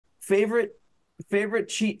favorite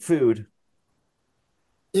cheat food?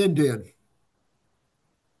 Indian.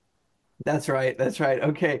 That's right. That's right.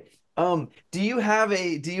 Okay. Do you have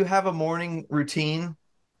a morning routine?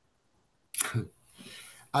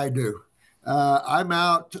 I do. I'm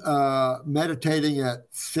out meditating at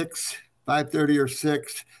 6, 5:30 or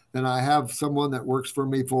 6. Then I have someone that works for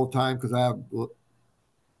me full time because I have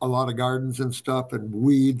a lot of gardens and stuff and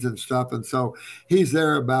weeds and stuff. And so he's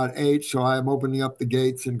there about 8. So I'm opening up the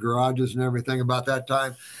gates and garages and everything about that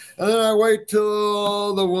time. And then I wait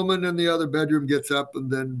till the woman in the other bedroom gets up and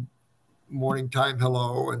then morning time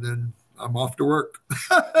hello. And then I'm off to work.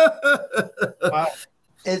 Wow.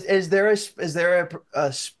 Is there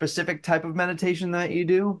a specific type of meditation that you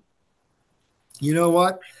do? You know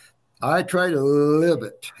what? I try to live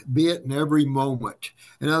it, be it in every moment.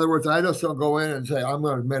 In other words, I just don't go in and say, I'm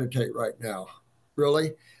going to meditate right now.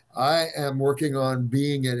 Really? I am working on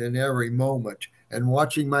being it in every moment and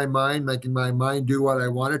watching my mind, making my mind do what I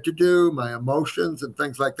want it to do, my emotions and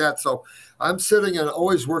things like that. So I'm sitting and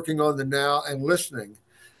always working on the now and listening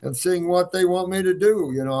and seeing what they want me to do.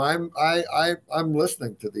 I'm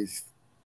listening to these